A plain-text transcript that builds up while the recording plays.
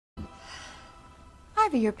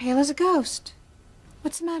Ivy, you're pale as a ghost.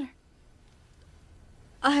 What's the matter?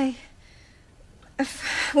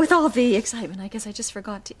 With all the excitement, I guess I just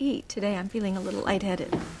forgot to eat. Today I'm feeling a little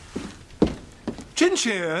lightheaded.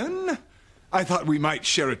 Chin-chin! I thought we might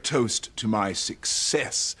share a toast to my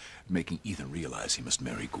success, making Ethan realize he must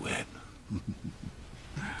marry Gwen.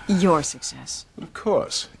 Your success. Of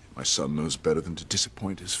course. My son knows better than to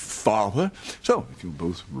disappoint his father. So, if you'll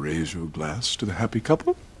both raise your glass to the happy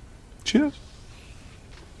couple. Cheers.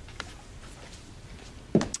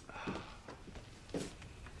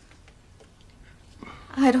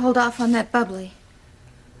 I'd hold off on that bubbly.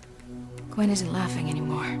 Gwen isn't laughing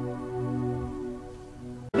anymore.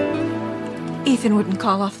 Ethan wouldn't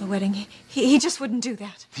call off the wedding. He just wouldn't do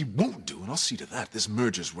that. He won't do, and I'll see to that. This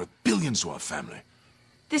merger's worth billions to our family.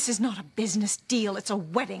 This is not a business deal. It's a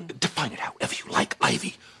wedding. Define it however you like,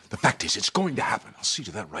 Ivy. The fact is, it's going to happen. I'll see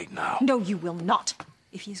to that right now. No, you will not.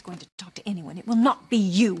 If he's going to talk to anyone, it will not be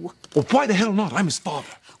you. Well, why the hell not? I'm his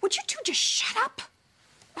father. Would you two just shut up?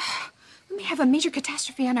 We may have a major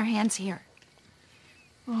catastrophe on our hands here.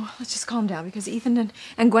 Oh, let's just calm down, because Ethan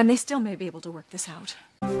and Gwen, they still may be able to work this out.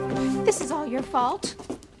 This is all your fault.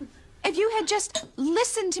 If you had just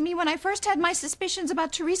listened to me when I first had my suspicions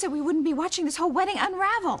about Teresa, we wouldn't be watching this whole wedding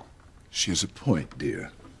unravel. She has a point,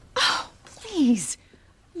 dear. Oh, please.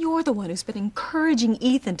 You're the one who's been encouraging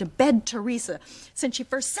Ethan to bed Teresa since she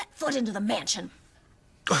first set foot into the mansion.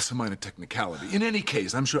 Oh, it's a minor technicality. In any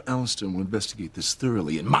case, I'm sure Alistair will investigate this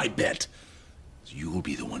thoroughly, and my bet is you'll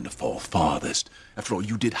be the one to fall farthest. After all,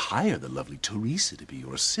 you did hire the lovely Teresa to be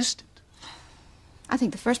your assistant. I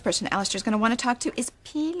think the first person Alistair's going to want to talk to is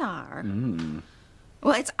Pilar.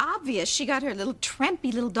 Well, it's obvious she got her little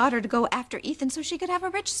trampy little daughter to go after Ethan so she could have a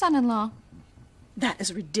rich son-in-law. That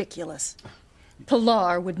is ridiculous.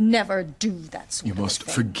 Pilar would never do that sort of thing. You must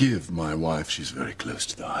forgive my wife. She's very close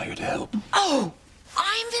to the hired help. Oh,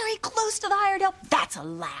 I'm very close to the hired help. That's a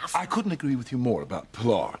laugh. I couldn't agree with you more about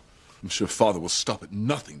Pilar. I'm sure Father will stop at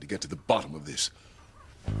nothing to get to the bottom of this.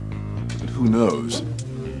 But who knows?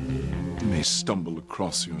 You may stumble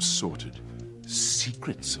across your assorted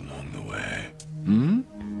secrets along the way.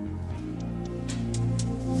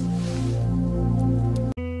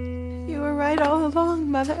 You were right all along,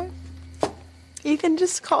 Mother. Ethan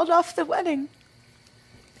just called off the wedding.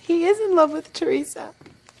 He is in love with Teresa.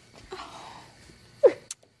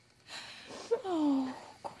 Oh,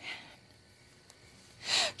 Gwen.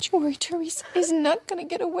 Don't you worry, Teresa is not going to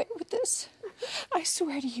get away with this. I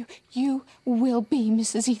swear to you, you will be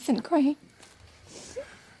Mrs. Ethan Crane.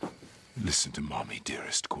 Listen to Mommy,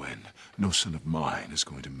 dearest Gwen. No son of mine is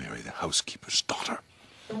going to marry the housekeeper's daughter.